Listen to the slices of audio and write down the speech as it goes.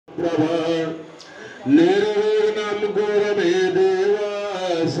प्रभ निर्विघ्नं कुरु मे देव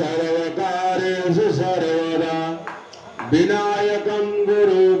सर्वकार्येषु सर्वदा विनायकं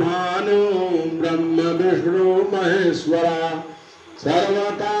गुरु भानु ब्रह्म विष्णु महेश्वरा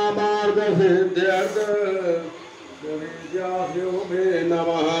सर्वकामार्थसिद्ध्यर्थं मे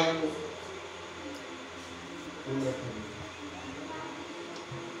नमः।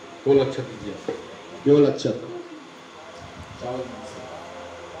 केवल अक्षत दीजिए, केवल अक्षत।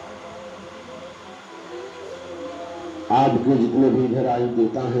 आपके जितने भी इधर आयु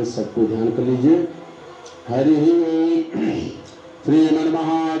देवता हैं सबको ध्यान कर लीजिए। हरि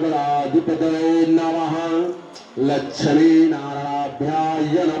श्रीमन्महागणाधिपतये नमः। लक्ष्मी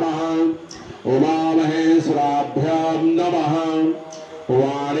नारायणाभ्याय नमः। उमा महेश्वराभ्यां नमः।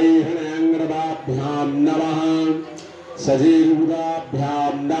 वाणी हृदयंगदाभ्यां नमः।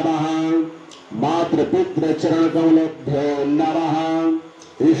 सजीवदाभ्यां नमः। मातृपितृचरणकमलभ्यो नमः।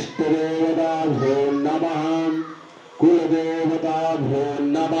 इष्टदेवताभ्यो नमः। कुलदेवताभ्यो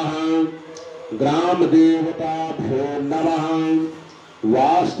नमः। ग्रामदेवताभ्यो नमः।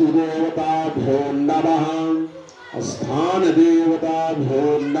 वास्तुदेवताभ्यो नमः। स्थानदेवताभ्यो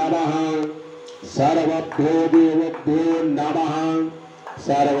नमः। सर्वभ्यो देवभ्यो नमः।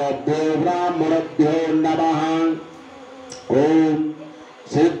 सर्वभ्यो ब्राह्मणभ्यो नमः। ओम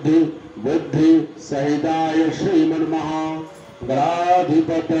सिद्धि बुद्धि सहिताय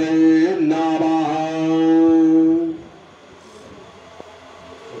श्रीमन्महागणाधिपतये नमः।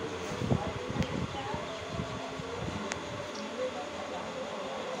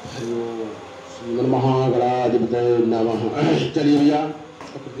 श्रीमन्महागणाधिपतये नमः। चलिए भैया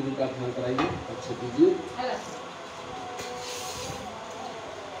पृथ्वी का ध्यान कराइए, अच्छे दीजिए।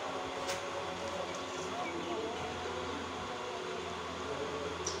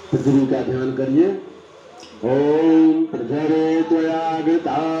 पृथ्वी का ध्यान करिए। ओम पृथ्वी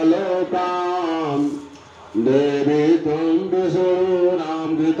त्वयागता लोकां देवी त्वं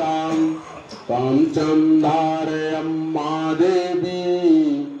विष्णूनां घृतां पंचम धारयं मा देवी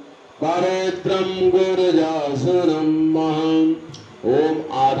पवित्रं गुरुजासनं महम्। ओम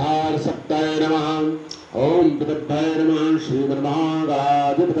आधार सप्ताय नमः। ओम पृथ्व्यै नमः।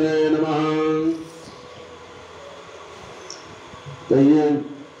 श्रीमन्महागणाधिपतये नमः। तो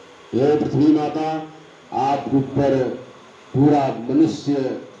ये पृथ्वी माता आपके ऊपर पूरा मनुष्य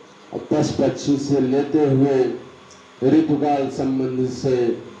और पशु पक्षी से लेते हुए ऋतुकाल संबंधित से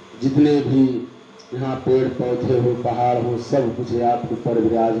जितने भी यहाँ पेड़ पौधे हो पहाड़ हो सब कुछ आपके ऊपर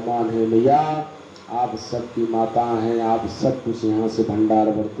विराजमान है। मैया आप सबकी माता हैं। आप सब कुछ यहाँ से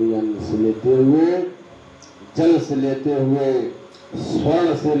भंडार भरती अन्न से लेते हुए, जल से लेते हुए,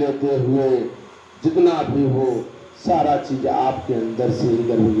 स्वर्ण से लेते हुए, जितना भी हो सारा चीज आपके अंदर से ही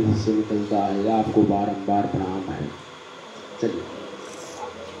गर्भगृह से निकलता है। आपको बारंबार प्रणाम है। चलिए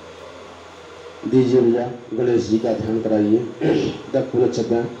दीजिए भैया, गणेश जी का ध्यान कराइए। पूरे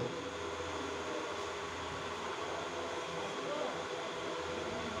छप्पन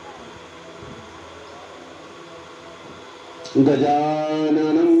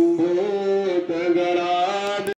गजाननं